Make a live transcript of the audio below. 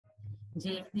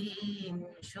যেদিন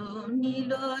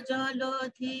শুনিল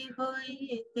জলধি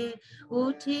হইতে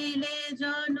উঠিলে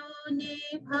জননী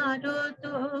ভারত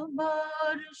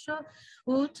বর্ষ,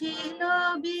 উঠিল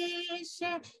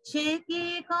বিশ্বে সে কি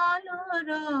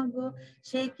কলরব,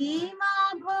 সে কি মা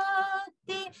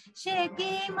ভক্তি, সে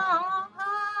কি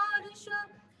মহর্ষ।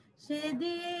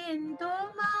 সেদিন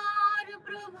তোমার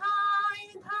প্রভায়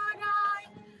ধরায়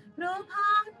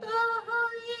প্রভাত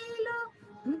হইল,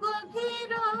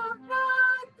 গভীর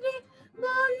রাত্রি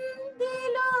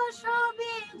বন্দিল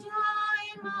সবে জয়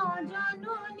মা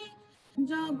জননী,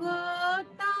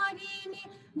 জগত্তারিণী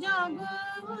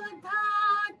জগদ্ধাত্রী।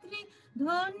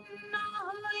 ধন্য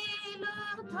হইল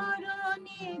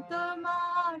ধরণী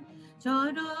তোমার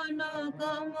চরণ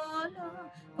কমল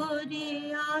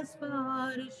করিয়া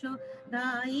স্পর্শ,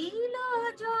 গাইল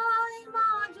জয় মা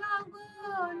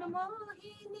জগন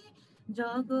মোহিনী,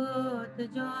 জগৎ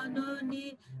জননী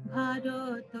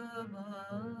ভারত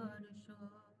বর্ষ।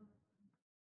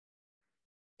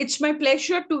 It's my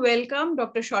pleasure to welcome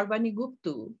Dr. Sarvani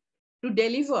Gooptu to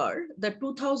deliver the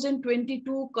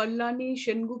 2022 Kalyani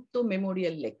Sengupta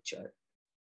Memorial Lecture.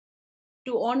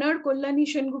 To honor Kalyani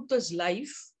Sengupta's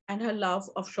life and her love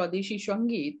of Swadeshi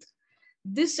Sangeet,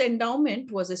 this endowment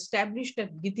was established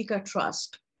at Gitika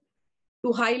Trust to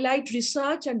highlight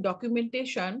research and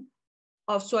documentation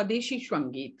of Swadeshi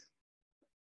Sangeet.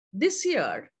 This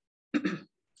year,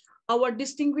 our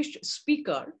distinguished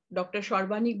speaker, Dr.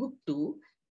 Sarvani Gooptu,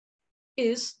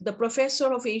 is the Professor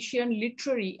of Asian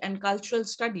Literary and Cultural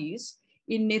Studies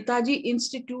in Netaji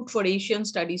Institute for Asian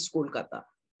Studies, Kolkata.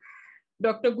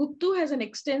 Dr. Gooptu has an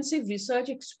extensive research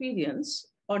experience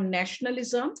on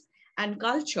nationalism and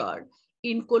culture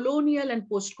in colonial and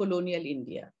post-colonial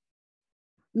India.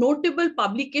 Notable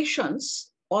publications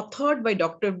authored by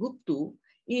Dr. Gooptu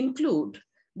include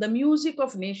The Music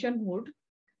of Nationhood,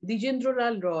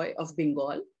 Dwijendralal Roy of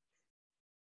Bengal,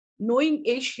 Knowing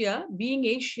Asia, Being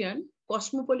Asian,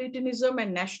 Cosmopolitanism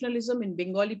and Nationalism in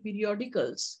Bengali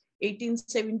Periodicals,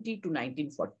 1870 to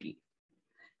 1940.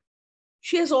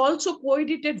 She has also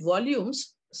co-edited volumes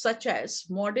such as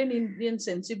Modern Indian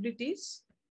Sensibilities,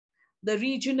 The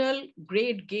Regional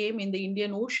Great Game in the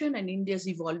Indian Ocean and India's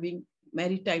Evolving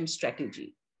Maritime Strategy.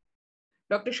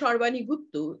 Dr. Sarvani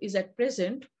Gooptu is at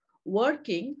present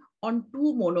working on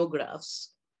 2 monographs,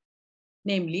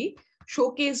 namely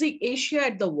Showcasing Asia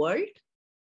at the World,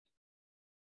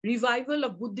 Revival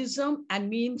of Buddhism and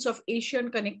Means of Asian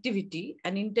Connectivity,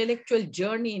 an Intellectual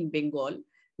Journey in Bengal,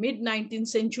 mid-19th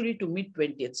century to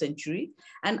mid-20th century,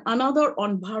 and another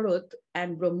on Bharat and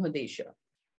Brahmadesha.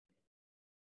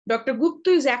 Dr. Gooptu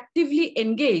is actively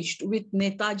engaged with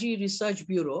Netaji Research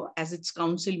Bureau as its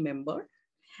council member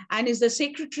and is the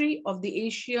secretary of the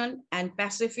Asian and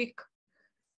Pacific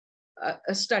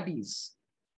Studies.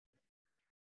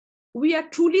 We are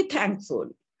truly thankful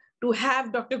to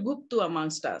have Dr. Gooptu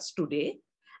amongst us today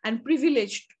and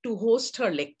privileged to host her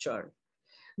lecture.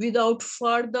 Without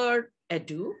further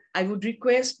ado, I would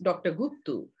request Dr.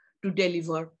 Gooptu to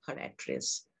deliver her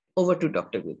address. Over to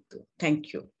Dr. Gooptu.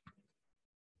 Thank you.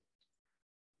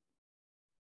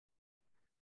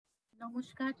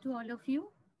 Namaskar to all of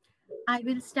you. I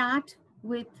will start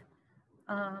with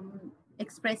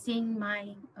expressing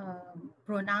my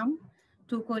pranam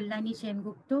to Kalyani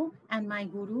Sengupta and my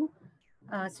guru,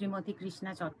 Srimati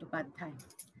Krishna Chattopadhyay.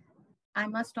 I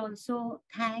must also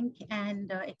thank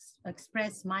and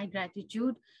express my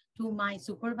gratitude to my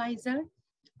supervisor,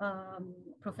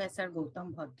 Professor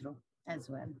Gautam Bhadra as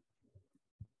well.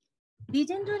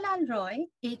 Dwijendralal Roy,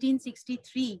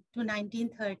 1863 to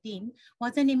 1913,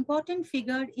 was an important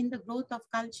figure in the growth of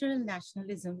cultural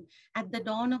nationalism at the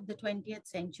dawn of the 20th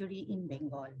century in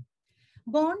Bengal.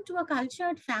 Born to a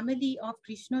cultured family of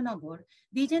Krishnanagar,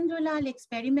 Dwijendralal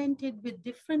experimented with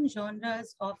different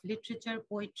genres of literature,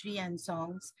 poetry, and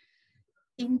songs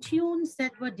in tunes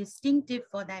that were distinctive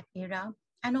for that era,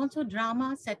 and also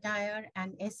drama, satire,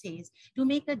 and essays to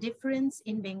make a difference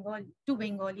in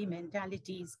Bengali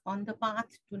mentalities on the path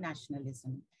to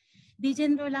nationalism.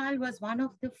 Dwijendralal was one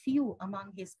of the few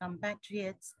among his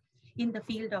compatriots in the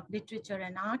field of literature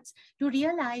and arts to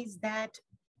realize that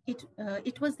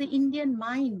it was the Indian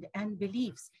mind and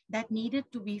beliefs that needed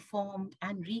to be formed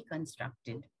and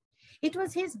reconstructed. It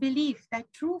was his belief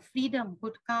that true freedom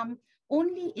could come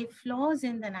only if flaws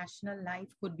in the national life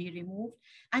could be removed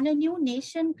and a new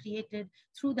nation created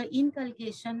through the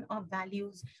inculcation of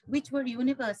values which were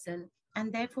universal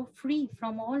and therefore free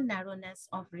from all narrowness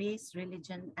of race,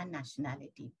 religion, and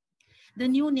nationality. The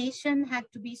new nation had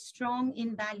to be strong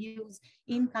in values,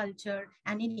 in culture,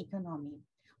 and in economy.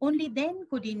 Only then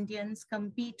could Indians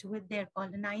compete with their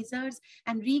colonizers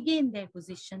and regain their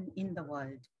position in the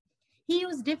world. He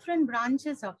used different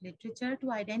branches of literature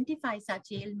to identify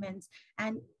such ailments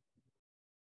and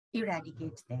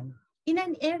eradicate them. In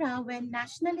an era when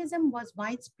nationalism was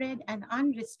widespread and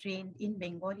unrestrained in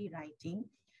Bengali writing,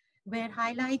 where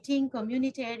highlighting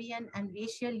communitarian and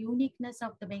racial uniqueness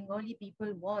of the Bengali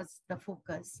people was the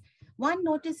focus, one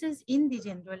notices in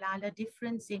Dwijendralal a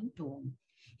difference in tone.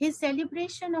 His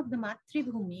celebration of the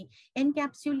Matribhumi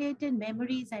encapsulated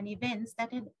memories and events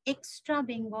that had extra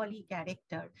Bengali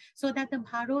character, so that the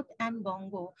Bharat and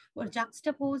Bongo were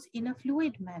juxtaposed in a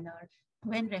fluid manner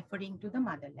when referring to the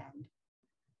motherland.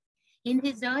 In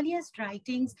his earliest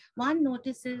writings, one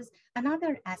notices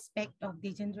another aspect of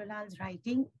Dwijendраlal's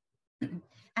writing,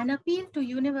 an appeal to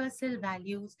universal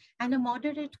values and a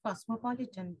moderate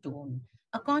cosmopolitan tone,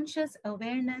 a conscious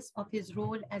awareness of his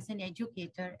role as an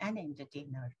educator and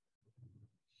entertainer.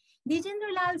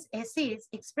 Dwijendralal's essays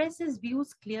express his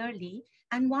views clearly,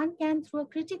 and one can, through a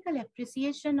critical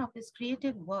appreciation of his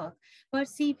creative work,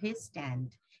 perceive his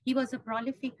stand. He was a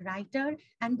prolific writer,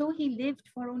 and though he lived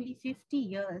for only 50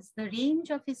 years, the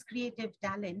range of his creative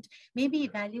talent may be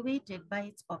evaluated by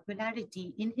its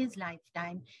popularity in his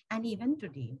lifetime and even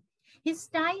today. His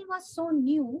style was so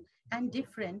new and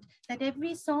different that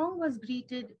every song was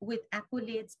greeted with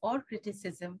accolades or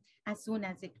criticism as soon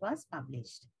as it was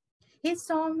published. His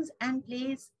songs and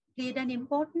plays played an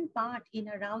important part in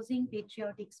arousing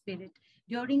patriotic spirit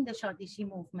during the Swadeshi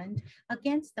movement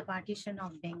against the partition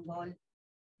of Bengal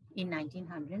in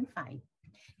 1905.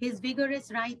 His vigorous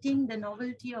writing, the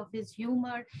novelty of his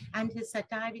humor and his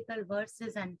satirical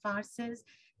verses and farces,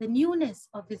 the newness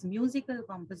of his musical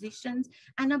compositions,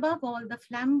 and above all, the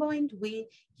flamboyant way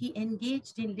he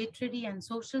engaged in literary and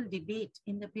social debate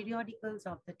in the periodicals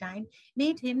of the time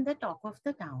made him the talk of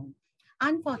the town.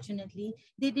 Unfortunately,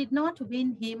 they did not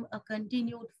win him a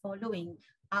continued following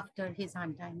after his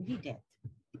untimely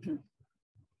death.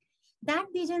 That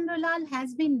Dwijendralal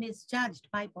has been misjudged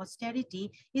by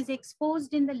posterity is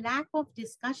exposed in the lack of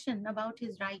discussion about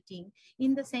his writing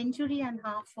in the century and a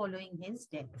half following his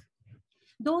death.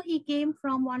 Though he came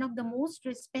from one of the most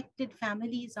respected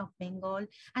families of Bengal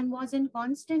and was in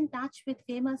constant touch with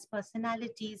famous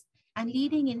personalities and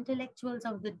leading intellectuals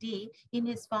of the day in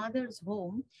his father's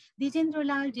home,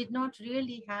 Dwijendralal did not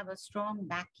really have a strong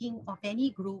backing of any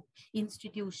group,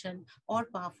 institution, or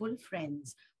powerful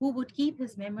friends who would keep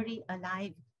his memory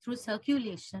alive through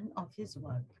circulation of his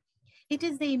work. It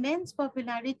is the immense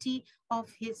popularity of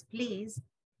his plays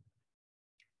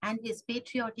and his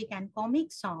patriotic and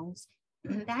comic songs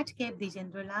that kept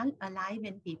Dwijendralal alive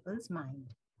in people's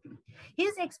mind.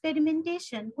 His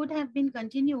experimentation could have been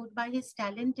continued by his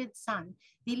talented son,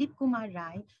 Dilip Kumar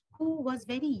Rai, who was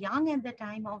very young at the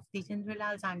time of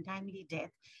Dwijendralal's untimely death,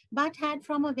 but had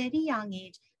from a very young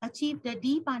age achieved a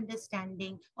deep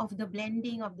understanding of the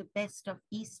blending of the best of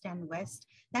East and West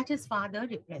that his father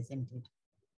represented.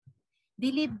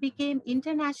 Dilip became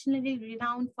internationally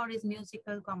renowned for his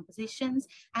musical compositions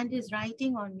and his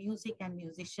writing on music and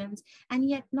musicians, and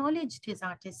he acknowledged his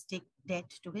artistic debt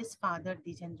to his father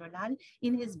Dwijendralal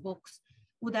in his books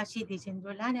Udashi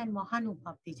Dwijendralal and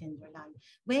Mahanubhav Dwijendralal,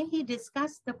 where he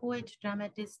discussed the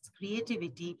poet-dramatist's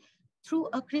creativity through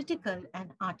a critical and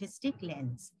artistic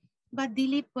lens. But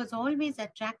Dilip was always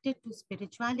attracted to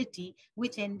spirituality,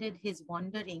 which ended his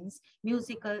wanderings,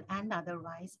 musical and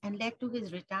otherwise, and led to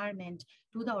his retirement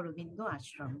to the Aurobindo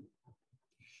ashram.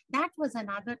 That was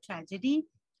another tragedy,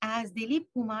 as Dilip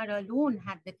Kumar alone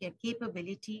had the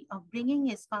capability of bringing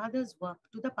his father's work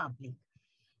to the public.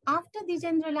 After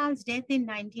Dwijendralal's death in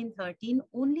 1913,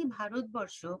 only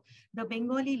Bharatbarsha, the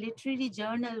Bengali literary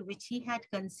journal which he had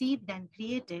conceived and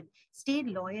created, stayed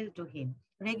loyal to him,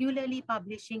 regularly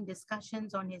publishing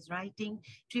discussions on his writing,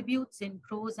 tributes in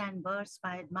prose and verse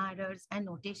by admirers, and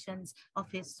notations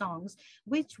of his songs,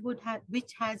 which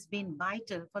has been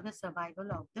vital for the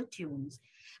survival of the tunes.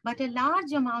 But a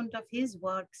large amount of his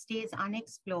work stays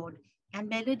unexplored, and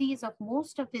melodies of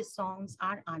most of his songs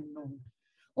are unknown.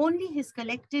 Only his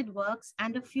collected works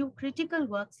and a few critical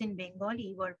works in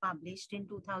Bengali were published in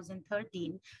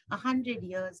 2013, 100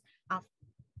 years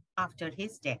after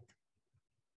his death.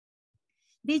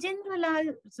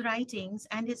 Dwijendralal's writings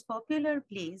and his popular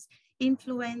plays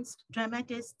influenced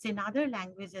dramatists in other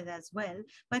languages as well,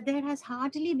 but there has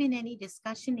hardly been any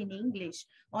discussion in English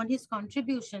on his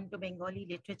contribution to Bengali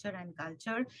literature and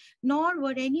culture, nor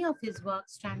were any of his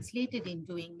works translated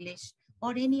into English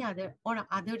or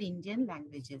other Indian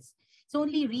languages. It's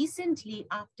only recently,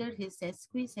 after his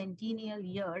sesquicentennial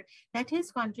year, that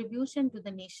his contribution to the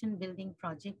nation building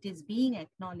project is being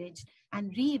acknowledged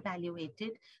and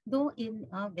re-evaluated, though in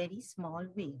a very small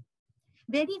way.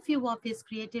 Very few of his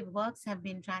creative works have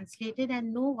been translated,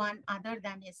 and no one other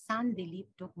than his son Dilip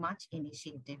took much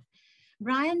initiative.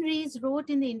 Brian Rees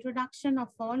wrote in the introduction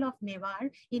of Fall of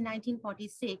Mewar in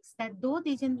 1946 that though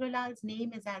Dwijendраlal's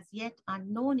name is as yet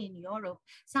unknown in Europe,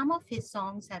 some of his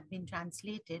songs have been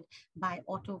translated by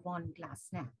Otto von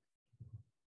Glasenapp.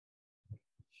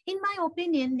 In my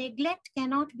opinion, neglect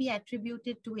cannot be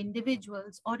attributed to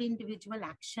individuals or individual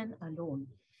action alone,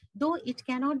 though it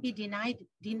cannot be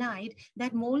denied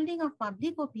that molding of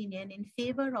public opinion in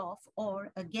favor of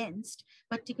or against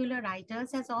particular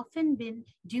writers has often been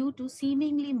due to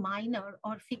seemingly minor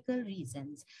or fickle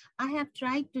reasons. I have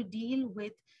tried to deal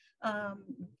with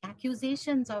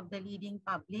accusations of the leading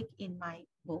public in my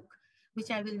book,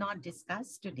 which I will not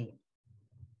discuss today.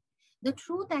 The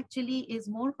truth actually is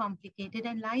more complicated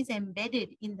and lies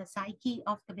embedded in the psyche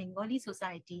of the Bengali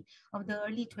society of the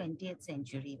early 20th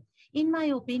century. In my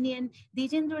opinion,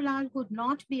 Dwijendralal could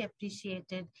not be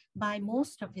appreciated by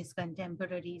most of his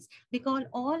contemporaries because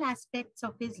all aspects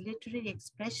of his literary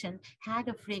expression had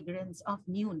a fragrance of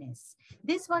newness.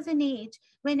 This was an age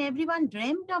when everyone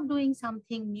dreamt of doing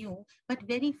something new, but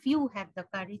very few had the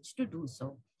courage to do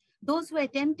so. Those who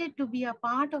attempted to be a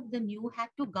part of the new had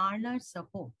to garner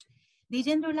support.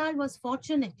 Dwijendralal was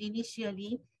fortunate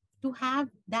initially to have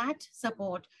that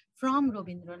support from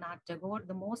Rabindranath Tagore,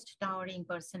 the most towering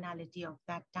personality of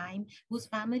that time, whose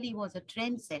family was a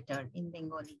trendsetter in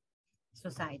Bengali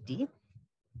society.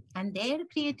 And their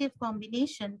creative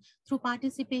combination through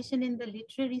participation in the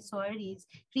literary soirees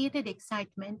created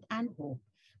excitement and hope.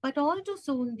 But all too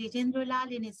soon,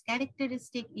 Dwijendralal, in his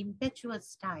characteristic impetuous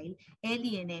style,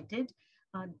 alienated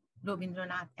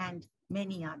Rabindranath and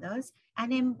many others,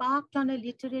 and embarked on a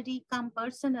literary cum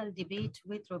personal debate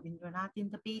with Rabindranath in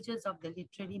the pages of the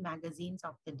literary magazines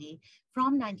of the day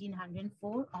from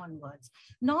 1904 onwards,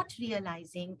 not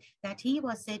realizing that he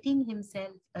was setting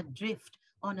himself adrift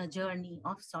on a journey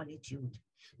of solitude.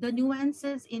 The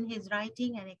nuances in his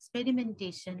writing and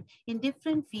experimentation in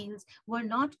different fields were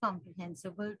not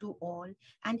comprehensible to all,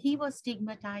 and he was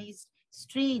stigmatized,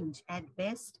 strange at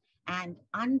best, and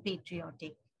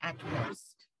unpatriotic at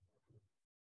worst.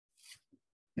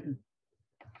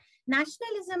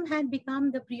 Nationalism had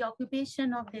become the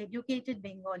preoccupation of the educated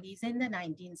Bengalis in the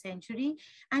 19th century,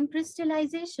 and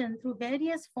crystallization through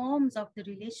various forms of the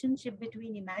relationship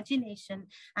between imagination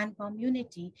and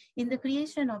community in the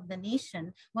creation of the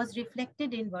nation was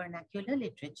reflected in vernacular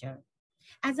literature.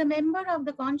 As a member of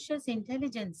the conscious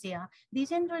intelligentsia,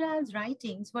 Dwijendralal's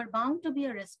writings were bound to be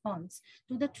a response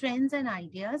to the trends and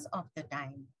ideas of the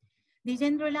time.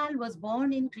 Dwijendralal was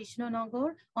born in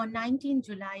Krishnanagar on 19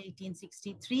 July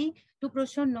 1863 to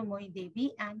Prashannamoyi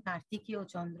Devi and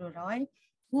Kartikeya Chandra Roy,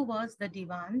 who was the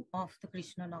Diwan of the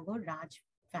Krishnanagar Raj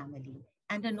family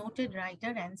and a noted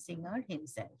writer and singer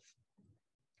himself.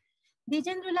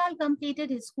 Dwijendralal completed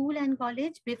his school and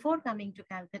college before coming to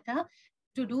Calcutta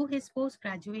to do his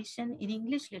post-graduation in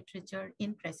English literature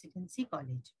in Presidency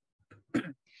College.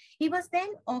 He was then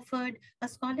offered a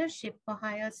scholarship for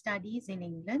higher studies in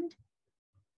England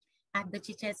at the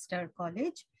Chichester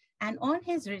College, and on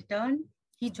his return,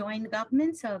 he joined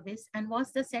government service and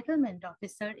was the settlement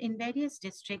officer in various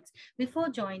districts before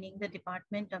joining the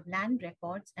Department of Land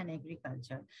Records and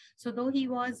Agriculture. So though he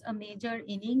was a major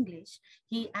in English,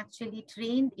 he actually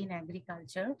trained in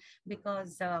agriculture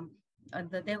because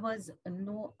there was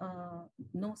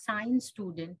no science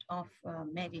student of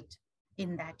merit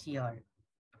in that year.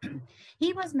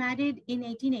 He was married in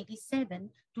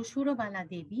 1887 to Shurabala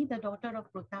Devi, the daughter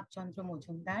of Pratap Chandra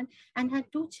Majumdar, and had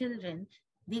two children,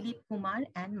 Dilip Kumar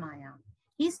and Maya.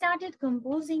 He started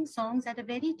composing songs at a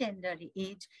very tender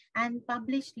age and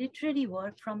published literary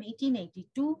work from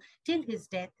 1882 till his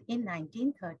death in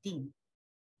 1913.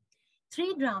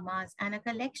 3 dramas and a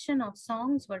collection of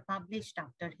songs were published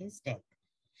after his death.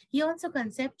 He also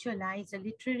conceptualized a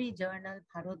literary journal,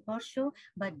 Bharatbarsha,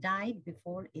 but died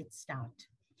before its start.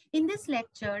 In this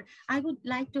lecture, I would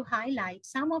like to highlight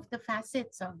some of the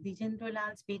facets of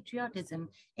Dwijendralal's patriotism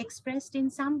expressed in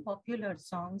some popular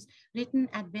songs written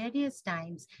at various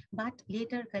times, but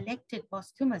later collected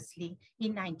posthumously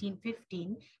in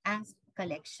 1915 as a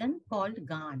collection called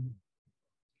Gaan.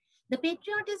 The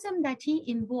patriotism that he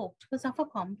invoked was of a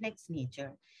complex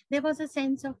nature. There was a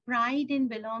sense of pride in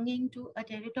belonging to a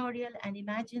territorial and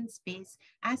imagined space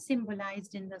as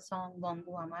symbolized in the song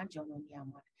Bongo Amar Janani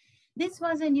Amar. This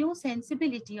was a new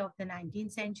sensibility of the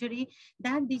 19th century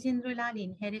that Dwijendralal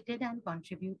inherited and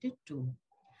contributed to.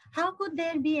 How could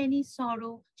there be any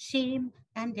sorrow, shame,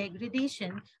 and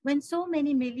degradation when so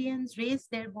many millions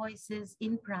raised their voices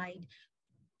in pride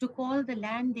to call the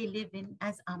land they live in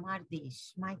as Amar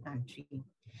Desh, my country?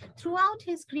 Throughout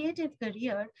his creative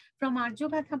career, from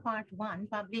Arjobhatha Part 1,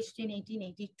 published in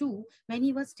 1882, when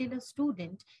he was still a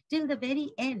student, till the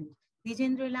very end,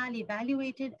 Dwijendralal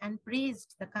evaluated and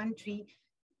praised the country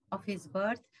of his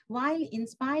birth while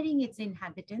inspiring its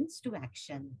inhabitants to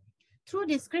action. Through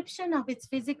description of its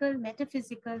physical,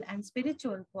 metaphysical, and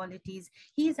spiritual qualities,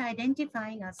 he is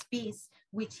identifying a space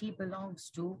which he belongs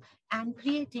to and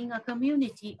creating a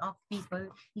community of people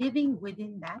living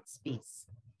within that space.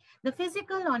 The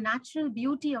physical or natural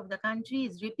beauty of the country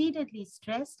is repeatedly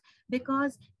stressed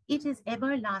because it is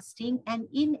everlasting and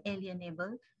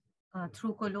inalienable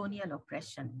through colonial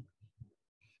oppression.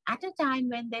 At a time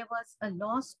when there was a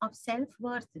loss of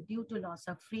self-worth due to loss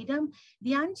of freedom,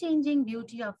 the unchanging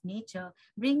beauty of nature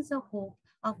brings a hope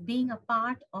of being a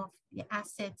part of the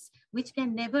assets which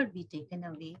can never be taken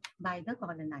away by the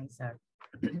colonizer.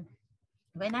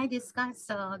 When I discuss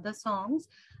the songs,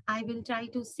 I will try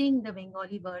to sing the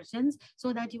Bengali versions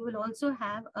so that you will also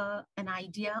have an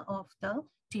idea of the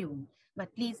tune.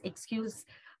 But please excuse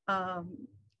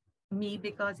me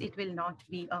because it will not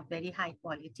be of very high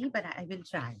quality, but I will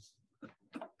try.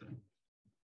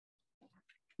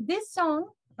 This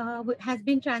song has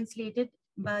been translated,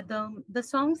 but the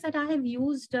songs that I have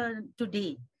used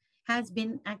today has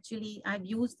been actually, I've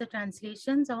used the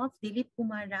translations of Dilip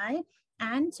Kumar Rai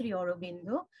and Sri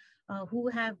Aurobindo, who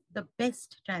have the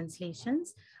best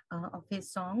translations of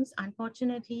his songs.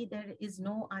 Unfortunately, there is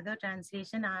no other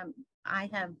translation. I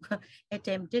have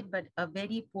attempted, but a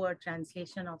very poor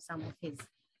translation of some of his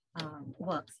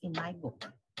works in my book.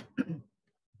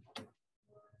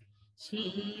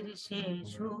 শীর্ষে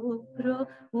শুভ্র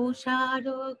উষার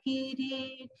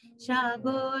কিরীট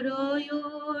সাগর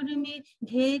উর্মি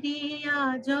ঘেরিয়া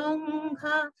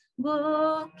জঙ্ঘা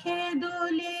বক্ষে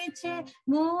দুলিছে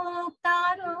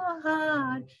মুক্তার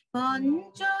হার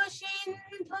পঞ্চ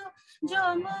সিন্ধু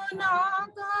Jamuna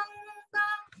Ganga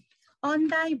On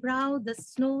thy brow the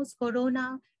snow's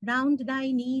corona, round thy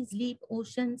knees leap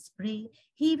ocean's spray,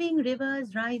 heaving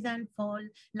rivers rise and fall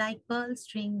like pearl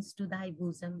strings to thy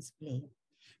bosom's play.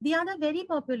 The other very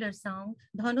popular song,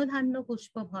 Dhanodhanno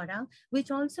Pushpo Bhara,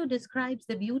 which also describes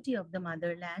the beauty of the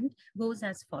motherland, goes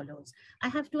as follows. I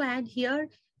have to add here,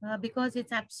 because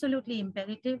it's absolutely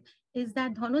imperative, is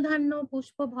that Dhanodhanno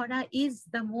Pushpo Bhara is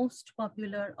the most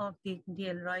popular of the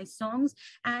D.L. Roy songs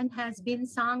and has been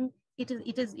sung.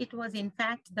 It was in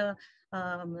fact the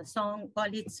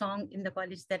college song in the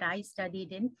college that I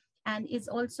studied in, and is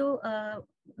also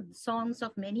songs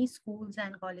of many schools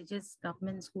and colleges,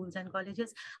 government schools and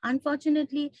colleges.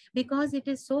 Unfortunately, because it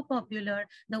is so popular,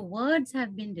 the words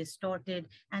have been distorted,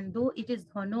 and though it is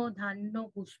Dhano Dhanno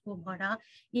Pushpo Bhara,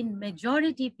 in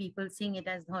majority people sing it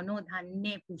as Dhano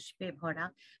Dhanne Pushpe Bhara,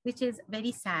 which is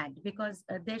very sad because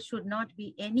there should not be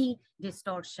any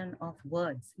distortion of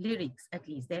words, lyrics at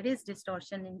least. There is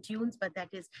distortion in tunes, but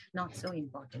that is not so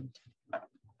important.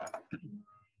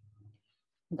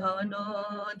 ধন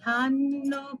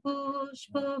ধান্য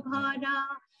পুষ্প ভরা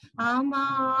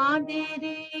আমাদের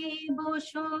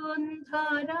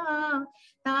বসুন্ধরা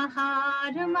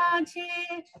তাহার মাঝে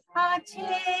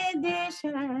আছে দেশ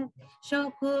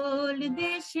সকল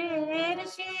দেশের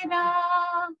সেরা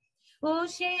ও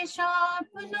সে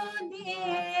স্বপ্ন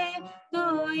দিয়ে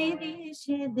তৈরি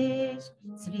সে দেশ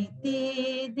স্মৃতি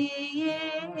দিয়ে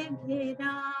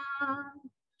ঘেরা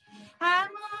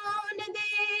এমন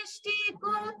দেশটি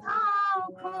কোথাও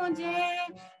খোঁজে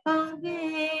পাবে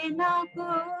না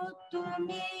গো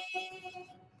তুমি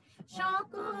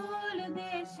সকল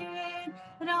দেশের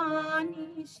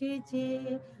রানী সেজে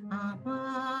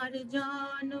আমার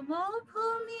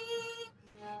জন্মভূমি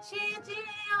সেজে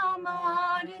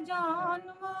আমার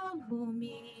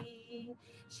জন্মভূমি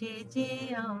সেজে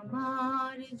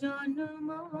আমার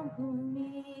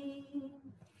জন্মভূমি.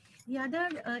 The other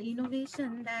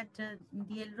innovation that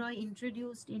D.L. Roy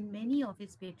introduced in many of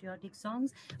his patriotic songs,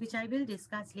 which I will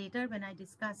discuss later when I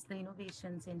discuss the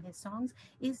innovations in his songs,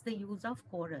 is the use of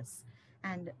chorus.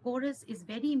 And chorus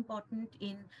is very important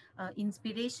in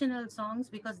inspirational songs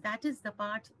because that is the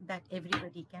part that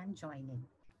everybody can join in.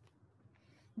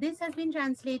 This has been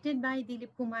translated by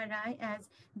Dilip Kumar Rai as,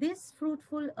 this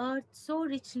fruitful earth so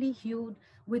richly hued,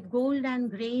 with gold and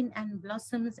grain and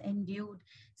blossoms endued,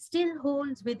 still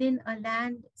holds within a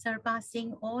land surpassing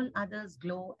all others'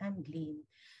 glow and gleam,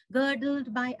 girdled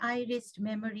by irised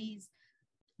memories,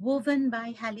 woven by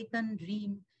halcyon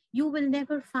dream. You will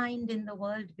never find in the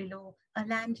world below a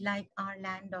land like our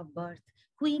land of birth.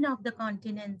 Queen of the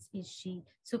continents is she,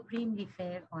 supremely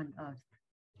fair on earth.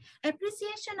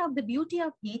 Appreciation of the beauty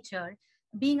of nature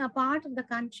being a part of the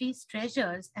country's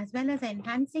treasures, as well as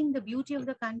enhancing the beauty of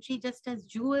the country, just as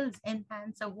jewels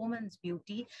enhance a woman's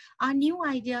beauty, are new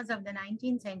ideas of the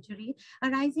 19th century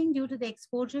arising due to the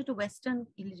exposure to Western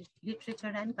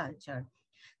literature and culture.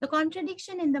 The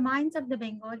contradiction in the minds of the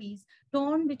Bengalis,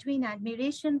 torn between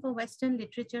admiration for Western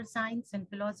literature, science, and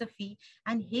philosophy,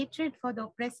 and hatred for the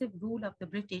oppressive rule of the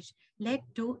British, led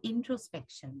to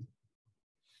introspection.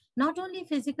 Not only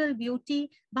physical beauty,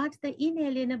 but the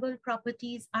inalienable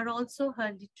properties are also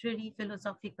her literary,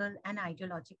 philosophical, and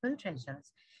ideological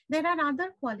treasures. There are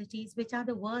other qualities which are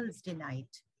the world's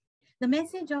delight. The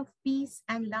message of peace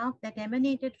and love that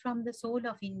emanated from the soul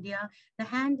of India, the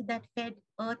hand that fed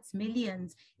Earth's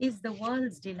millions, is the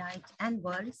world's delight and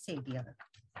world savior.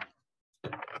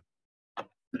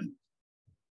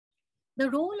 The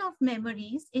role of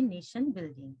memories in nation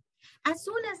building. As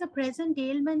soon as the present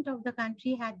ailment of the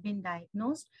country had been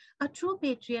diagnosed, a true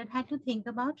patriot had to think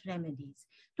about remedies.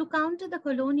 To counter the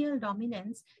colonial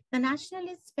dominance, the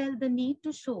nationalists felt the need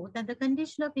to show that the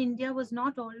condition of India was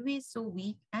not always so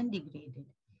weak and degraded.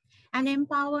 An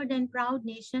empowered and proud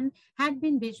nation had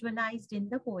been visualized in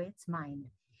the poet's mind.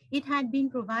 It had been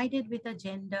provided with a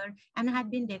gender and had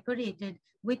been decorated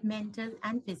with mental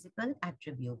and physical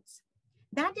attributes.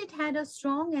 That it had a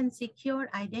strong and secure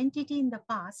identity in the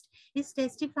past is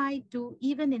testified to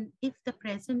even if the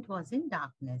present was in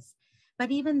darkness.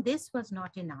 But even this was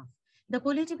not enough. The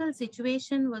political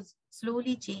situation was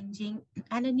slowly changing,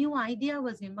 and a new idea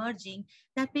was emerging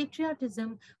that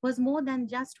patriotism was more than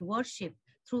just worship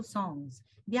through songs.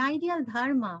 The ideal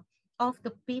dharma of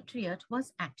the patriot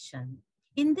was action.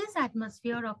 In this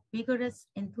atmosphere of vigorous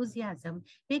enthusiasm,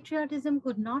 patriotism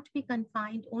could not be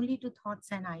confined only to thoughts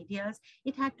and ideas.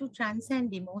 It had to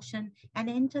transcend emotion and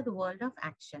enter the world of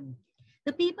action.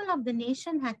 The people of the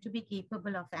nation had to be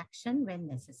capable of action when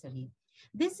necessary.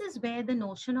 This is where the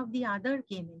notion of the other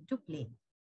came into play.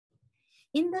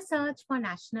 In the search for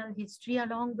national history,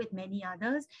 along with many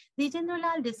others,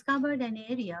 Dwijendralal discovered an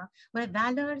area where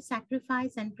valor,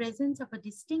 sacrifice, and presence of a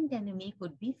distinct enemy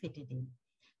could be fitted in.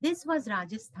 This was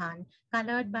Rajasthan,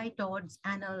 colored by Todd's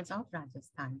Annals of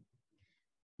Rajasthan.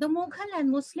 The Mughal and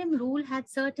Muslim rule had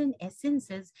certain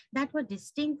essences that were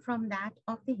distinct from that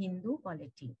of the Hindu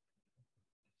polity.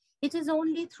 It is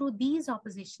only through these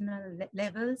oppositional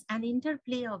levels and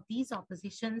interplay of these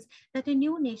oppositions that a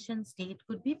new nation state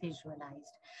could be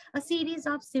visualized. A series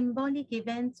of symbolic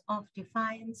events of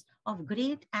defiance, of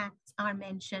great acts are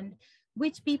mentioned,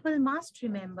 which people must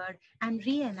remember and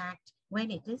reenact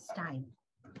when it is time.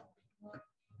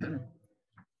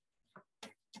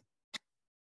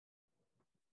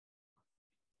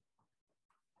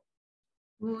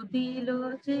 উদিল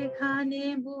যেখানে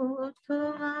বুদ্ধ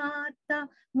আত্মা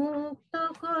মুক্ত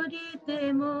করিতে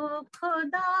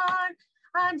মোক্ষদ্বার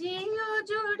আজিও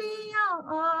জুড়িয়া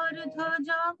অর্ধ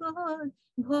জগৎ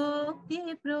ভক্তি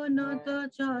প্রণত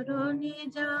চরণে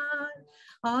যার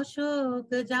অশোক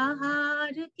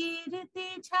যাহার কীর্তি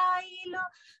ছাইল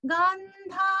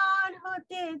গান্ধার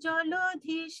হতে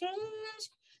জলধি শেষ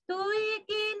তুই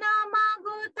কি না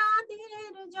মাগো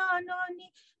তাদের জননী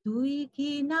তুই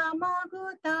কি না মাগো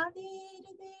তাদের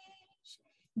দেশ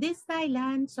This thy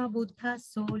land saw Buddha's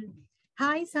soul,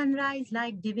 high sunrise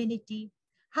like divinity.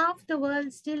 Half the world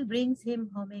still brings him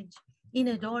homage in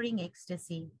adoring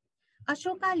ecstasy.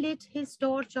 Ashoka lit his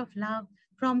torch of love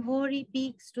from hoary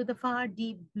peaks to the far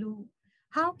deep blue.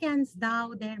 How canst thou,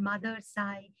 their mother,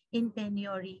 sigh in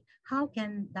penury? How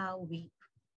can thou weep?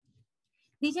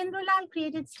 Dwijendralal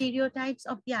created stereotypes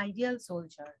of the ideal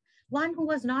soldier, one who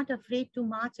was not afraid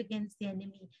to march against the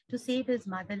enemy to save his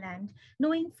motherland,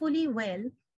 knowing fully well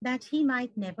that he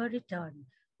might never return,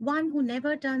 one who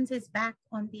never turns his back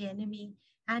on the enemy,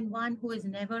 and one who is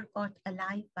never caught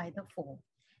alive by the foe.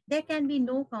 There can be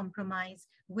no compromise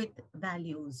with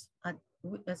values,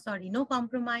 no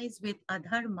compromise with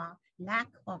adharma, lack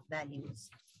of values.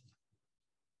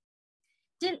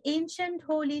 Till ancient,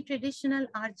 holy, traditional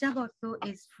Arjabhattu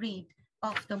is freed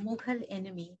of the Mughal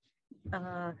enemy,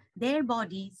 their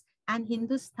bodies and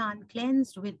Hindustan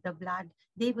cleansed with the blood,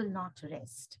 they will not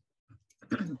rest.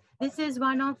 This is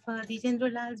one of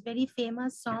Dwijendralal's very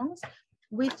famous songs,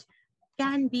 which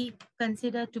can be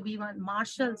considered to be one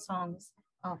martial songs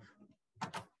of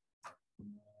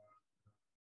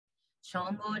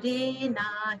সমরে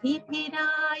নাহি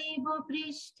ফিরাইব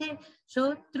পৃষ্ঠে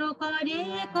শত্রু করে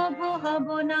কভু হব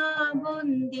না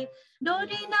বন্দী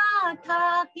ডরি না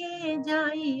থাকে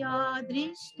যাই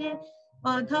অদৃষ্টে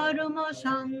অধর্ম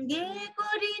সঙ্গে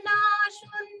করি না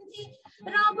সন্ধি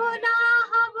রব না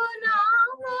হব না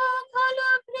মুখল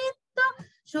বৃত্ত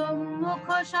সম্মুখ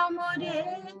সমরে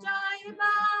জয়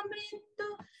বা মৃত্যু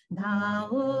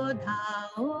ধাও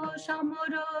ধাও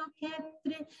সমর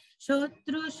ক্ষেত্রে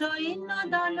শত্রু সৈন্য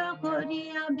দল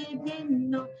করিয়া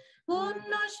বিভিন্ন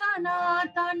পূর্ণ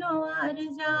সনাতন আর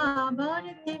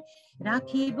যাবর্তে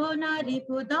রাখিব নারী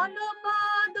দল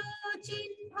পদ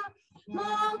চিহ্ন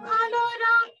মোখাল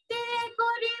রক্তে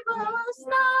করিব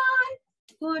স্নান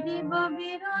করিব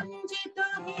বিরঞ্জিত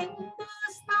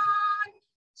হিন্দুস্তান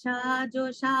সাজো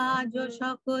সাজো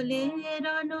সকলে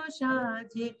রণ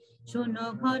সাজে শোনো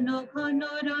ঘন ঘন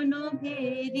রণ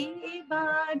ভেরি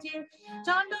বাজে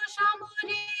চলো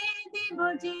সমরে দিব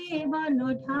জীবন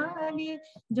ঢালি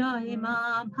জয় মা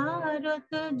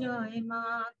ভারত জয় মা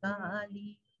Kali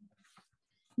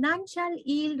None shall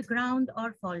yield ground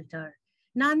or falter,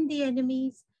 none the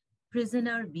enemy's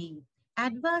prisoner be.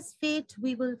 Adverse fate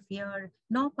we will fear,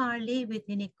 nor parley with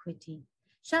iniquity.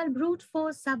 Shall brute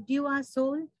force subdue our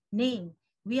soul? Nay,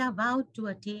 we are vowed to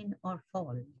attain or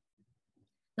fall.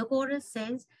 The chorus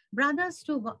says, brothers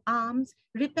to arms,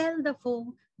 repel the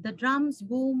foe, the drums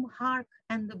boom, hark,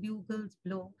 and the bugles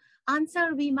blow.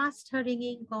 Answer we must her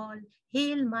ringing call,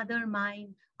 hail mother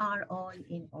mine, our all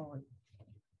in all.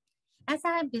 As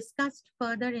I have discussed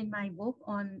further in my book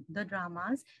on the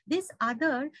dramas, this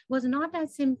other was not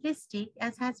as simplistic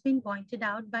as has been pointed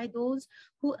out by those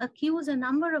who accuse a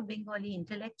number of Bengali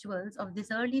intellectuals of this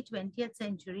early 20th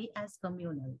century as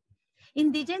communal.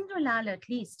 In Dwijendralal, at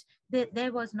least,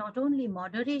 there was not only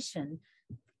moderation,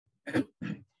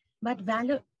 but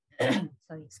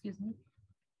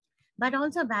but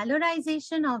also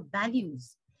valorization of values,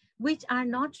 which are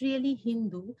not really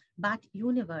Hindu, but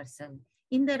universal.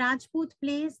 In the Rajput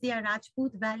plays, they are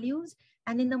Rajput values,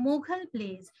 and in the Mughal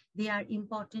plays, they are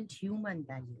important human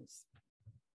values.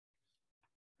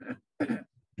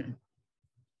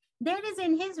 There is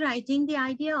in his writing the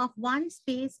idea of one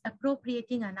space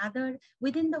appropriating another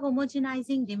within the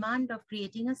homogenizing demand of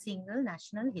creating a single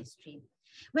national history.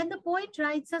 When the poet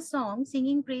writes a song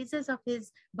singing praises of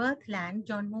his birthland,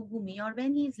 Janmabhoomi, or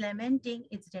when he is lamenting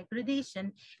its degradation,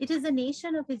 it is the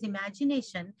nation of his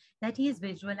imagination that he is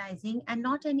visualizing and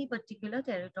not any particular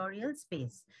territorial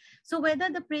space. So whether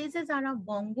the praises are of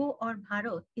Bongo or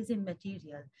Bharat is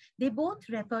immaterial. They both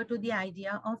refer to the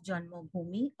idea of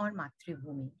Janmabhoomi or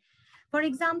Matribhumi. For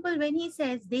example, when he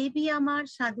says, Devi Amar,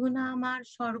 Sadhuna Amar,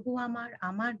 Shargo Amar,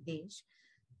 Amar Desh,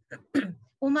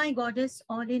 oh my goddess,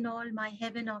 all in all, my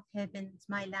heaven of heavens,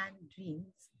 my land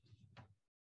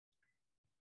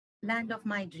of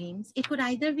my dreams. It could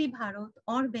either be Bharat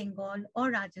or Bengal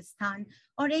or Rajasthan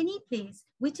or any place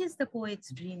which is the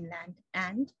poet's dreamland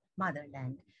and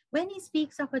motherland. When he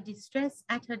speaks of a distress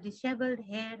at her disheveled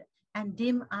hair and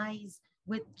dim eyes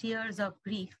with tears of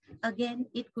grief, again,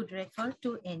 it could refer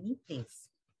to any place.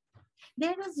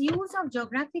 There is use of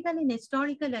geographical and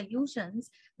historical allusions,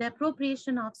 the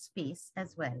appropriation of space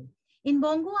as well. In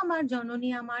Bongo Amar,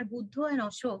 Janoni Amar, Buddha and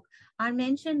Ashok are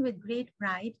mentioned with great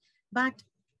pride, but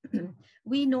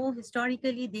we know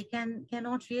historically they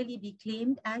cannot really be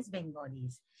claimed as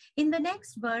Bengalis. In the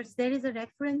next verse, there is a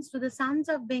reference to the sons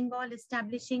of Bengal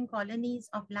establishing colonies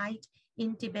of light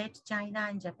in Tibet, China,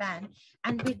 and Japan,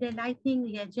 and with their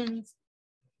lightning legions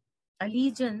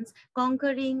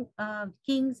conquering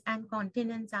kings and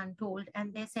continents untold,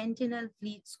 and their sentinel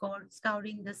fleet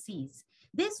scouring the seas.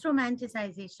 This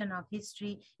romanticization of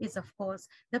history is, of course,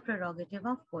 the prerogative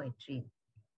of poetry.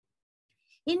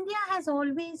 India has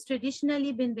always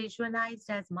traditionally been visualized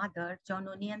as mother,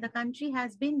 Janoni, and the country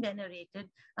has been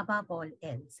venerated above all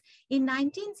else. In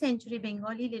 19th century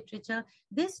Bengali literature,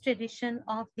 this tradition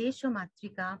of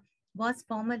Deshomatrika was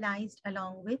formalized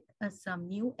along with some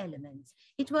new elements.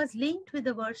 It was linked with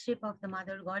the worship of the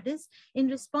mother goddess in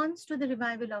response to the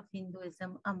revival of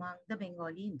Hinduism among the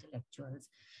Bengali intellectuals.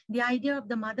 The idea of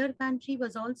the mother country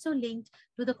was also linked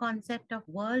to the concept of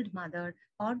world mother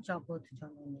or Jagat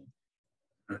Janani.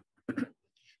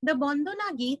 The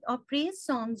Bandana Geet or praise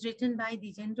songs written by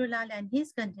Dwijendralal and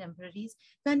his contemporaries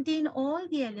contain all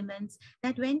the elements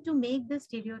that went to make the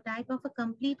stereotype of a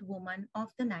complete woman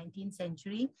of the 19th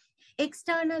century: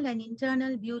 external and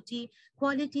internal beauty,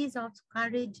 qualities of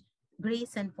courage,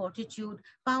 grace and fortitude,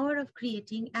 power of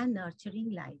creating and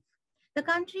nurturing life. The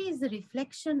country is the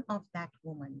reflection of that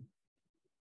woman.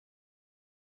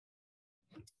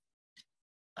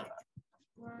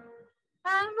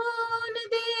 এমন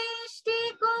দেশটি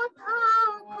কোথাও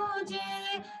খুঁজে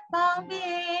পাবে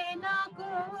না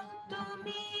গো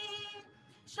তুমি,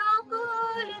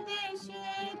 সকল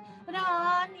দেশের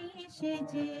রানী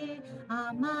সেজে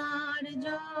আমার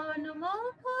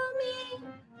জন্মভূমি,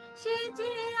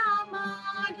 সেজে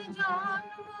আমার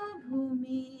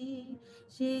জন্মভূমি,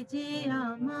 সেজে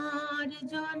আমার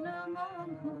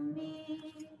জন্মভূমি.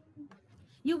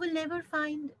 You will never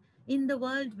find In the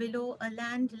world below, a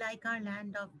land like our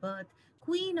land of birth,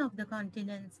 queen of the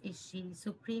continents is she,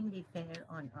 supremely fair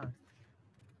on earth.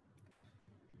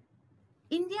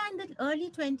 India in the early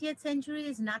 20th century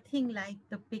is nothing like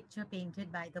the picture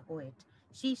painted by the poet.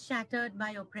 She is shattered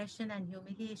by oppression and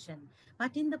humiliation.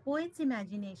 But in the poet's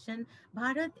imagination,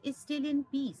 Bharat is still in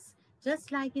peace,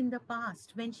 just like in the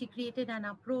past when she created an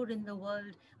uproar in the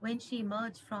world, when she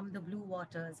emerged from the blue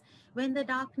waters, when the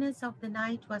darkness of the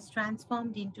night was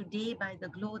transformed into day by the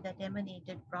glow that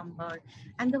emanated from her,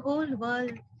 and the whole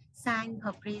world sang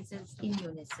her praises in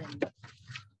unison.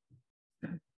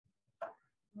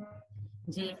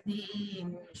 যেদিন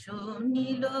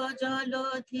শুনিল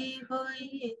জলধি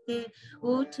হইতে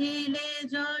উঠিলে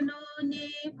জননী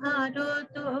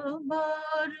ভারত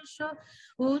বর্ষ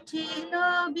উঠিল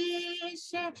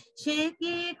বিশ্বে সে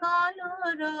কি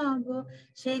কলরব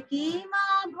সে কি মা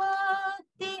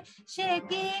ভক্তি সে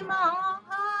কি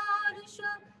মহর্ষ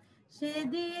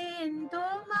সেদিন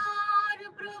তোমার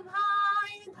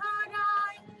প্রভায়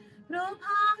ধরায়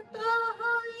প্রভাত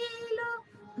হইল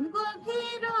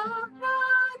গভীর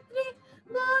রাত্রি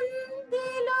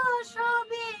বন্দিল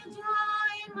সবে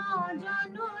জয় মা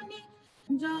জননী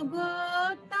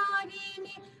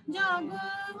জগত্তারিণী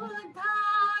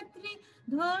জগদ্ধাত্রী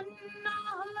ধন্য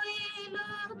হইল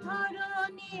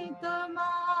ধরণী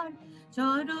তোমার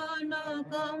চরণ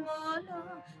কমল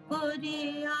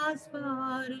করিয়া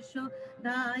স্পর্শ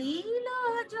গাইল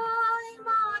জয়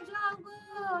মা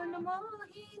জগন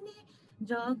মোহিনী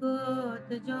জগৎ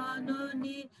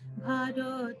জননী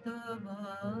ভারত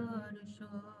বর্ষ।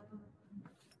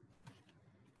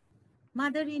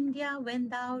 Mother India, when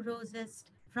thou rosest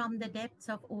from the depths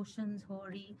of oceans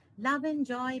hoary, love and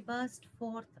joy burst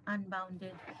forth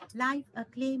unbounded. Life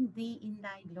acclaimed thee in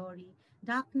thy glory.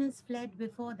 Darkness fled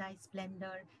before thy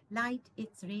splendor. Light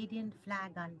its radiant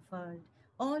flag unfurled.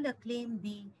 All acclaim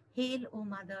thee. Hail, O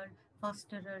Mother,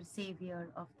 fosterer, savior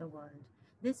of the world.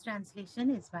 This translation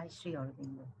is by Shri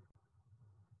Aurobindo.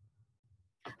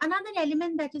 Another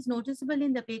element that is noticeable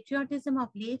in the patriotism of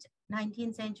late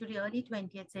 19th century, early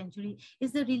 20th century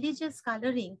is the religious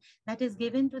coloring that is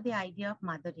given to the idea of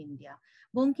Mother India.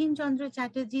 Bankim Chandra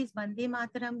Chatterjee's Vande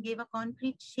Mataram gave a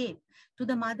concrete shape to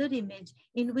the mother image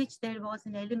in which there was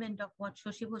an element of what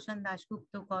Shashi Bhushan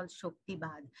Dasgupta calls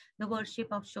Shaktibad, the worship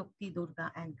of Shakti,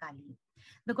 Durga and Kali.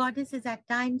 The goddess is at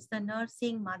times the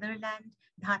nursing motherland,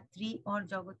 Dhatri or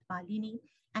Jagatpalini,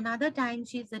 and other times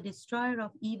she is the destroyer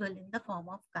of evil in the form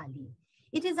of Kali.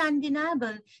 It is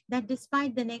undeniable that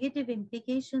despite the negative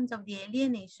implications of the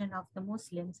alienation of the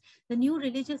Muslims, the new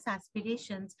religious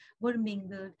aspirations were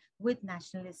mingled with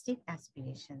nationalistic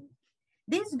aspirations.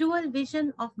 This dual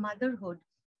vision of motherhood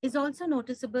is also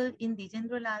noticeable in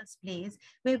Dwijendраlal's plays,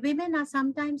 where women are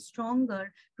sometimes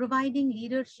stronger, providing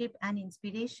leadership and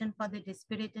inspiration for the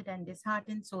dispirited and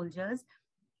disheartened soldiers,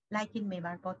 like in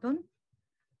Mewar Patan.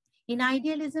 In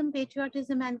idealism,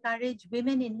 patriotism, and courage,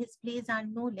 women in his plays are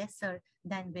no lesser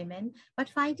than women, but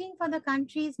fighting for the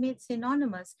country is made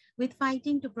synonymous with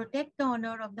fighting to protect the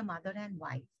honor of the mother and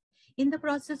wife. In the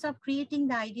process of creating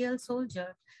the ideal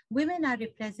soldier, women are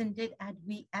represented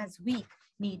as weak,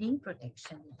 needing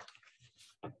protection.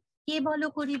 কে বলো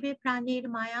করিবে প্রাণের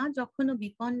মায়া যখনো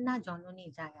বিপন্না জননী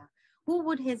জায়া? Who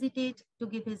would hesitate to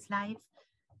give his life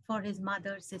for his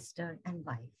mother, sister, and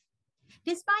wife?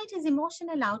 Despite his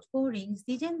emotional outpourings,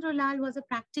 Dwijendralal was a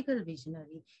practical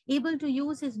visionary, able to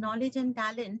use his knowledge and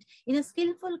talent in a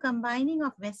skillful combining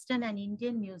of Western and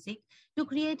Indian music to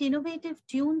create innovative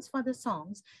tunes for the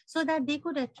songs so that they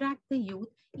could attract the youth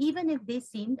even if they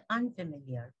seemed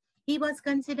unfamiliar. He was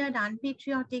considered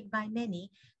unpatriotic by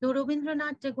many, though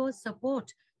Rabindranath Tagore's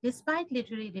support, despite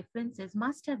literary differences,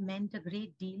 must have meant a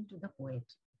great deal to the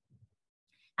poet.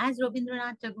 As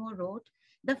Rabindranath Tagore wrote,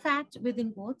 the fact,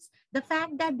 within quotes, the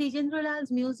fact that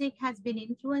Dwijendralal's music has been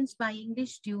influenced by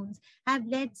English tunes have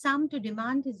led some to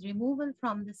demand his removal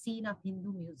from the scene of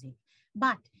Hindu music.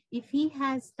 But if he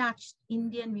has touched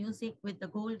Indian music with the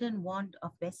golden wand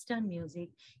of Western music,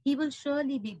 he will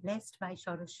surely be blessed by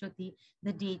Saraswati,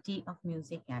 the deity of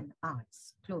music and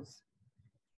arts. Close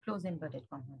inverted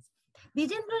commas.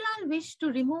 Dwijendralal wished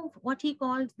to remove what he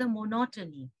called the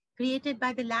monotony created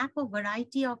by the lack of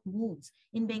variety of moods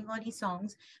in Bengali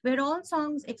songs, where all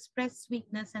songs express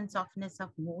sweetness and softness of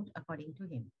mood, according to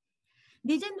him.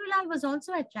 Dwijendralal was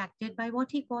also attracted by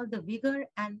what he called the vigor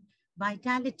and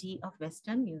vitality of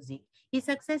Western music. He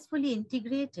successfully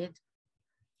integrated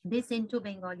this into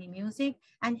Bengali music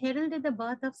and heralded the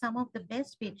birth of some of the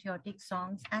best patriotic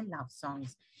songs and love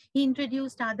songs. He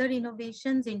introduced other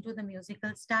innovations into the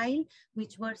musical style,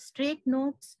 which were straight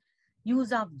notes,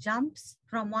 use of jumps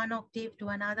from one octave to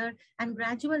another, and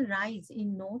gradual rise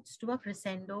in notes to a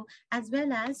crescendo, as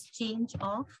well as change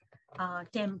of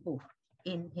tempo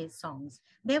in his songs.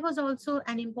 There was also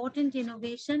an important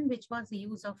innovation, which was the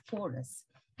use of chorus.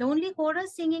 The only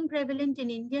chorus singing prevalent in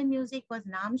Indian music was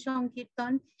Nam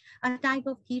Sankirtan, a type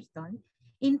of kirtan.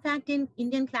 In fact, in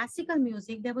Indian classical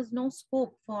music, there was no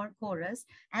scope for chorus,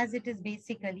 as it is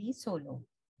basically solo,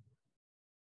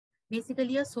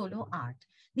 basically a solo art.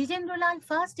 Dwijendralal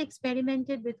first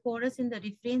experimented with chorus in the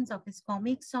refrains of his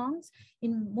comic songs.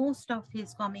 In most of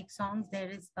his comic songs,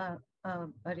 there is a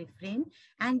refrain,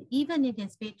 and even in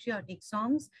his patriotic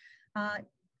songs,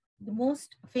 the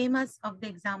most famous of the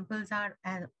examples are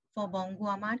for Bongo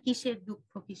Amar, Kisher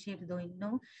Dukho Kisher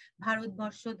Doino,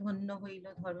 Bharatbarsho Dhonyo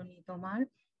Hoilo Dharani Tomar,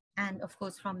 and of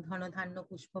course from Dhano Dhanyo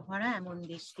Pushpo Bhara, Emon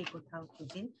Deshti Kothao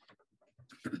Khuje.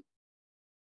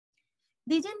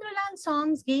 Dwijendralal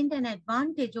songs gained an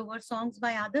advantage over songs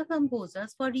by other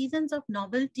composers for reasons of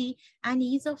novelty and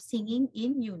ease of singing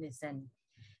in unison.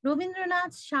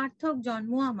 Rabindranath's Sharthak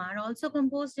Janmo Amar, also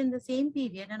composed in the same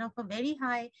period and of a very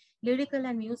high lyrical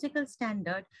and musical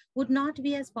standard, would not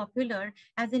be as popular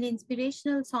as an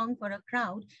inspirational song for a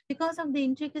crowd because of the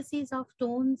intricacies of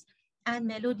tones and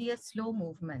melodious slow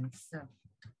movements.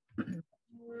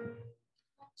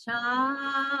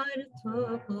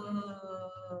 Sharthak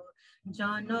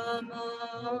Janmo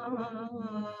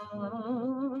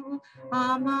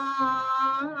Amar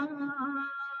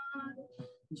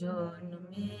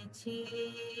জন্মেছি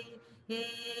এই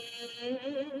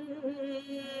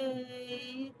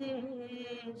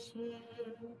দেশে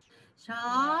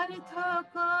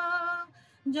সার্থক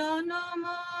জনম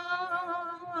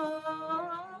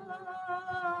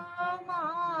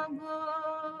মাগো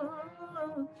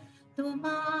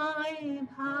তোমায়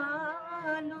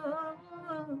ভালো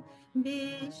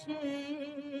বেশে.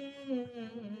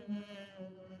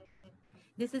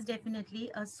 This is definitely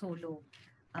a solo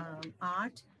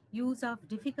art, use of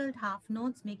difficult half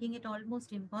notes, making it almost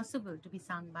impossible to be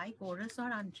sung by chorus or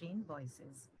untrained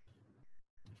voices.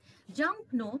 Jump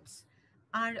notes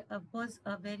was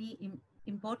a very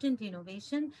important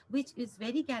innovation, which is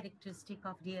very characteristic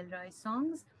of D.L. Roy's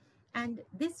songs, and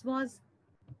this was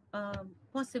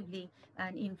possibly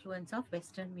an influence of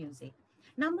Western music.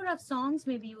 Number of songs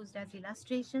may be used as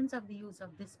illustrations of the use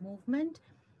of this movement.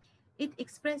 It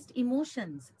expressed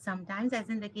emotions sometimes, as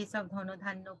in the case of Dhano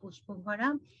Dhanyo Pushpo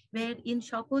Bhara, where in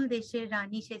Shokol Desher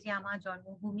Rani Seje Amar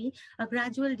Janmobhumi, a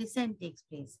gradual descent takes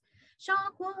place.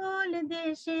 Shokol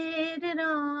Desher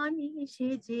Rani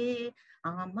Seje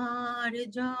Amar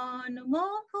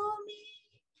Janmobhumi.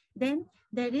 Then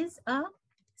there is a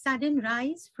sudden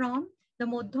rise from the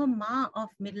Modham Ma of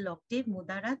middle octave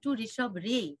Mudara to Rishabh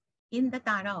Re in the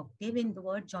Tara octave in the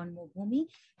word Janmobhumi,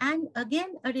 and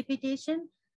again a repetition.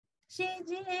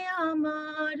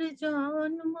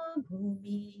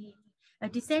 A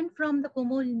descent from the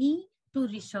Komol Ni to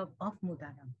Rishabh of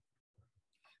Mudara.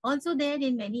 Also there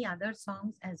in many other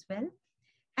songs as well.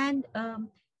 And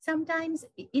sometimes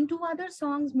in two other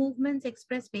songs, movements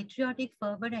express patriotic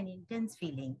fervor and intense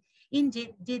feeling. In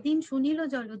Jedin Shunilo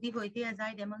Jalodi Hoite, as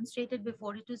I demonstrated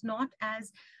before, it is not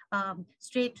as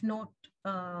straight note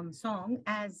song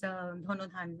as Dhano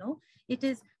Dhanyo. It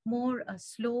is more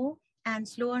slow and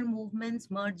slower movements,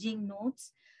 merging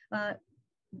notes,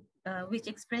 which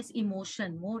express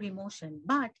emotion, more emotion.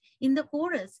 But in the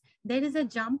chorus, there is a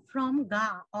jump from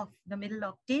Ga of the middle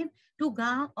octave to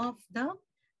Ga of the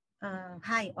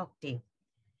high octave.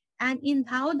 And in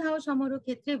Dhao Dhao Shamaro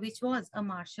Khetre, which was a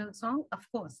martial song, of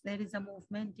course, there is a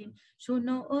movement in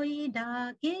Shuno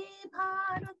Oida Ke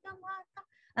Bharat Mata,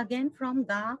 again from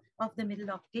Ga of the middle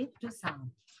octave to Sa.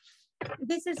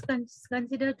 This is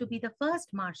considered to be the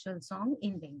first martial song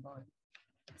in Bengal.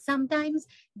 Sometimes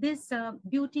this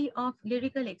beauty of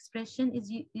lyrical expression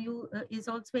is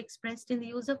also expressed in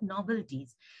the use of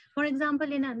novelties. For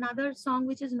example, in another song,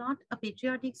 which is not a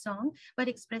patriotic song, but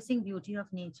expressing beauty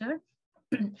of nature,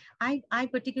 I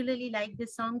particularly like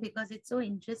this song because it's so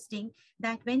interesting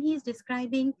that when he is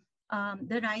describing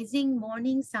the rising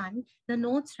morning sun, the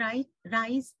notes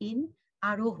rise in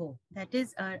Aroho. That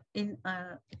is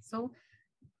so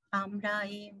Amra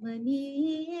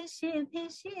emani eshe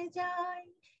bheshe jai.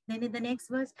 Then in the next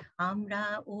verse,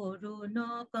 Amra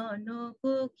oruno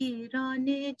konoko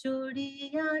kirane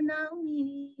choriya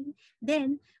nami.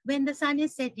 Then when the sun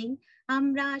is setting,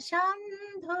 Amra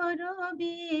shandhoro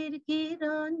bir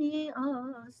kirane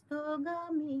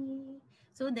astogami.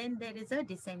 So then there is a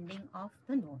descending of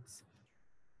the notes.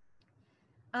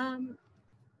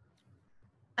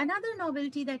 Another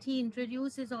novelty that he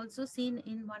introduced is also seen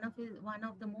in one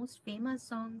of the most famous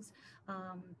songs,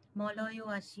 Moloyo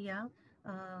Ashia,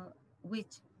 uh,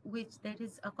 which there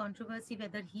is a controversy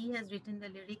whether he has written the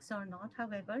lyrics or not.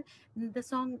 However, the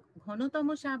song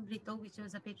Ghonotomo Sabrito, which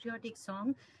was a patriotic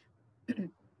song,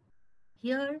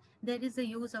 here there is a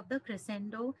use of the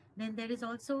crescendo. Then there is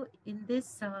also in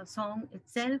this song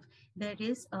itself, there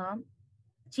is a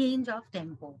change of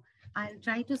tempo. I'll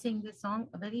try to sing this song,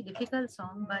 a very difficult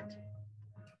song, but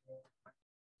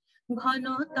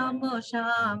ঘনতম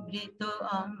সাবৃত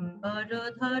অম্বর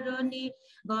ধরণী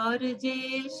গর্জে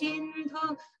সিন্ধু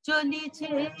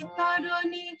চলিছে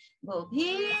তরণী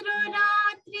গভীর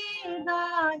রাত্রি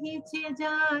গাহিছে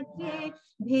যাত্রে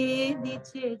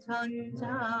ভেদিছে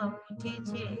ঝঞ্ঝা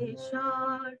উঠিছে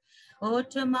স্বর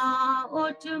ওঠ মা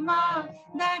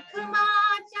দেখ মা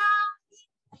চাই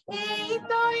এই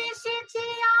তো এসেছে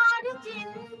আর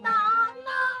চিন্তা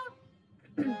না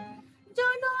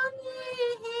জননী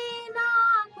হীনা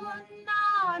কন্যা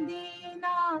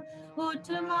দীনা ওঠ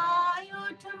মা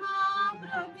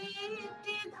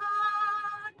প্রবৃত্তি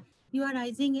ধার. You are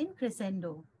rising in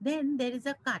crescendo. Then there is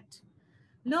a cut.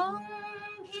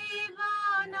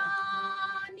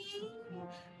 Longhivanani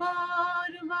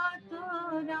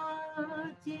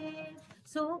parvatoraje.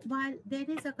 So while there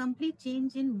is a complete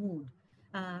change in mood,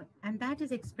 and that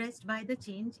is expressed by the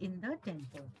change in the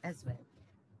tempo as well.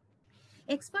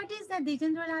 Expertise that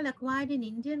Dwijendralal acquired in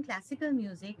Indian classical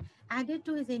music, added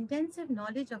to his intensive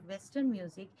knowledge of Western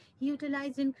music, he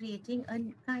utilized in creating a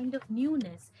kind of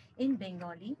newness in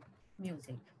Bengali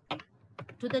music.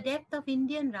 To the depth of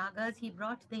Indian ragas, he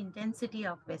brought the intensity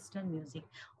of Western music.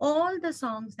 All the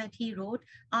songs that he wrote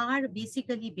are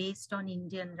basically based on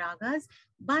Indian ragas,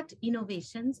 but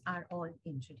innovations are all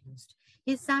introduced.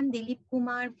 His son Dilip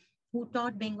Kumar, who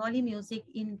taught Bengali music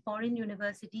in foreign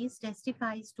universities,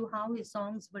 testifies to how his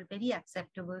songs were very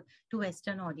acceptable to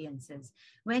Western audiences.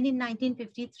 When in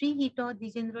 1953, he taught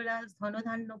Dwijendralal's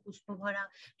Dhanodhanno Pushpabhara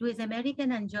to his American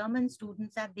and German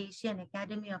students at the Asian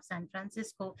Academy of San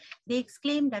Francisco, they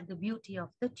exclaimed at the beauty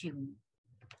of the tune.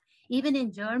 Even in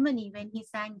Germany, when he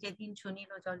sang Jedin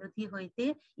Chunilo Jolothi Hoite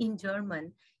in German,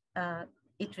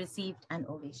 it received an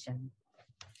ovation.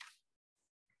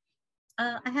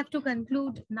 I have to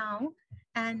conclude now,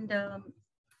 and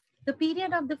the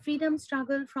period of the freedom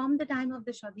struggle from the time of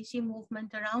the Swadeshi movement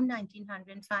around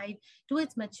 1905 to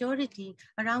its maturity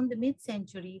around the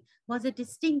mid-century was a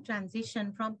distinct transition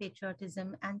from patriotism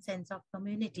and sense of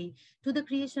community to the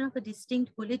creation of a distinct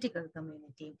political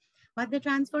community. But the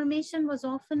transformation was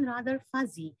often rather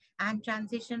fuzzy, and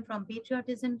transition from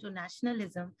patriotism to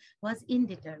nationalism was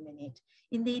indeterminate.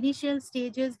 In the initial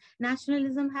stages,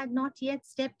 nationalism had not yet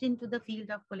stepped into the field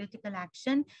of political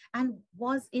action and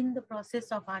was in the process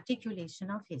of articulation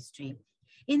of history.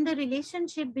 In the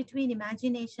relationship between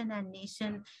imagination and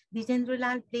nation,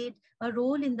 Dwijendralal played a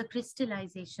role in the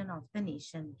crystallization of the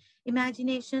nation.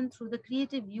 Imagination, through the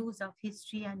creative use of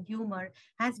history and humor,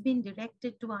 has been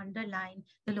directed to underline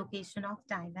the location of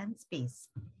time and space.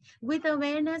 With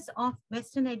awareness of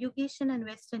Western education and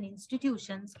Western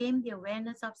institutions came the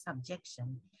awareness of subjection.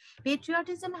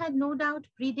 Patriotism had no doubt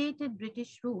predated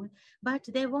British rule, but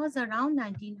there was around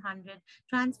 1900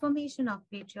 transformation of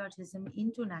patriotism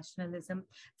into nationalism,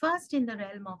 first in the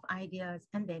realm of ideas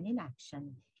and then in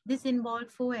action. This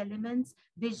involved 4 elements: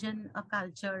 vision, a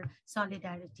culture,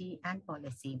 solidarity, and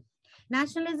policy.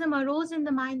 Nationalism arose in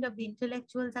the mind of the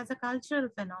intellectuals as a cultural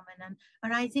phenomenon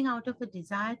arising out of a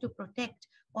desire to protect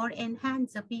or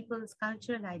enhance a people's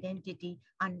cultural identity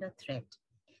under threat.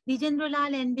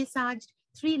 Dwijendralal envisaged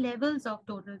 3 levels of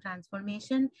total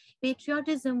transformation: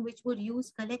 patriotism, which would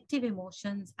use collective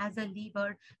emotions as a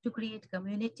lever to create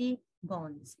community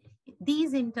bonds.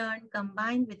 These in turn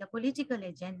combined with a political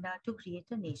agenda to create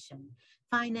a nation.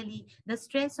 Finally, the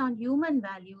stress on human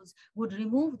values would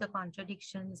remove the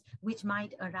contradictions which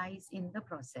might arise in the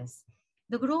process.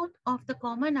 The growth of the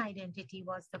common identity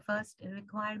was the first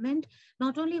requirement.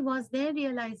 Not only was there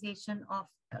realization of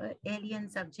alien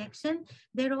subjection,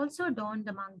 there also dawned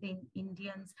among the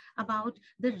Indians about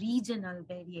the regional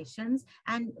variations,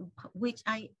 and which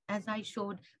as I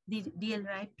showed, the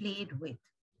DLRI played with.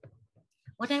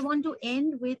 What I want to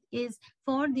end with is,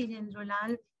 for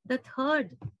Dwijendralal, the third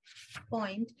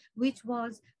point, which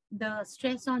was the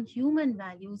stress on human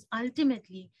values,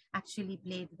 ultimately actually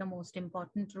played the most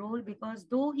important role, because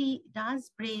though he does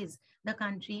praise the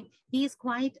country, he is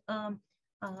quite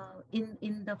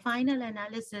in the final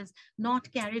analysis, not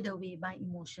carried away by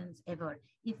emotions ever.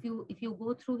 If you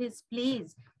go through his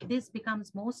plays, this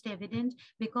becomes most evident,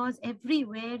 because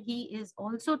everywhere he is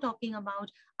also talking about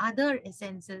other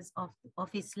essences of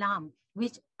Islam,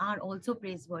 which are also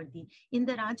praiseworthy. In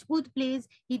the Rajput plays,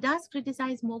 he does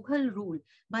criticize Mughal rule,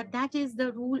 but that is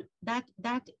the rule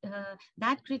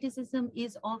that criticism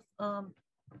is of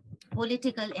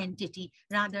political entity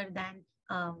rather than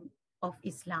of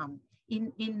Islam.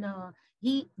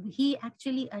 He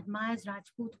actually admires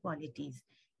Rajput qualities,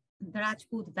 the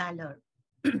Rajput valor.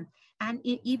 And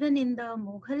even in the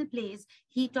Mughal plays,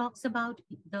 he talks about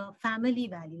the family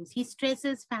values. He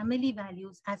stresses family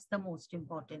values as the most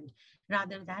important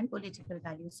rather than political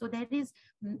values. So there is,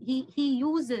 he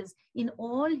uses in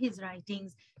all his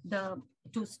writings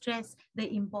to stress the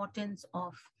importance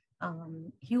of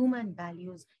human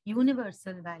values,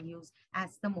 universal values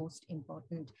as the most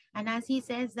important. And as he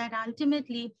says that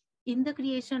ultimately, in the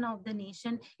creation of the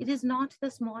nation, it is not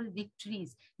the small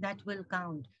victories that will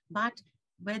count, but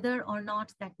whether or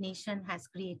not that nation has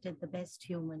created the best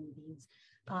human beings.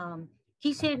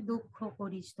 কিসের দুঃখ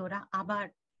করিস তোরা আবার,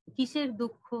 কিসের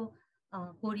দুঃখ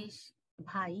করিস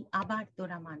ভাই আবার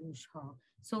তোরা মানুষ হ.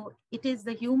 So it is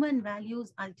the human values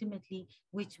ultimately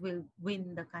which will win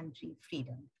the country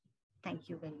freedom. Thank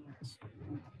you very much.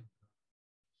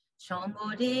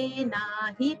 সমরে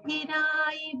নাহি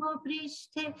ফিরাইব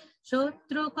পৃষ্ঠে,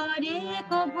 শত্রু করে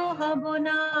কভু হব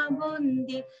না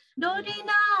বন্দী, ডরি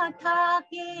না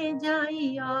থাকে যাই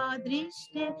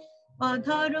অদৃষ্টে,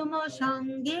 অধর্ম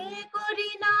সঙ্গে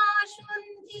করি না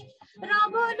সন্ধি,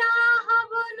 রব না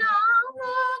হব না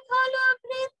মুখল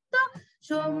বৃত্ত,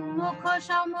 সম্মুখ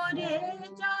সমরে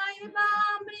জয় বা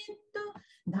মৃত্যু,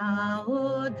 ধাও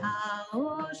ধাও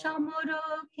সমর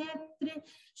ক্ষেত্রে,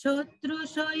 শত্রু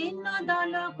সৈন্য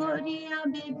দল করিয়া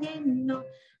বিভিন্ন,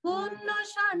 পূর্ণ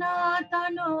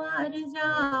সনাতন আর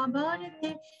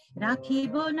যাবর্থে,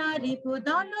 রাখিব না রিপু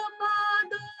দল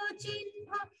পদ চিহ্ন,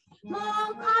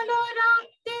 মুখল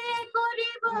রক্তে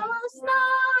করিব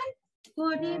স্নান,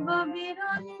 করিব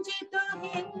বিরঞ্জিত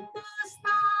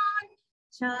হিন্দুস্তান,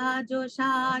 সাজো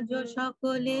সাজো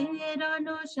সকলে রণ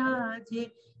সাজে,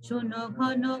 শোনো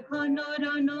ঘন ঘন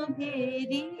রণ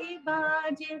ভেরি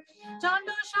বাজে,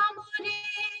 চলো সমরে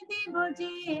দিব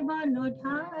জীবন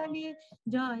ঢালি,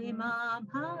 জয় মা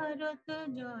ভারত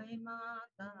জয় মা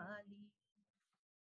কালী।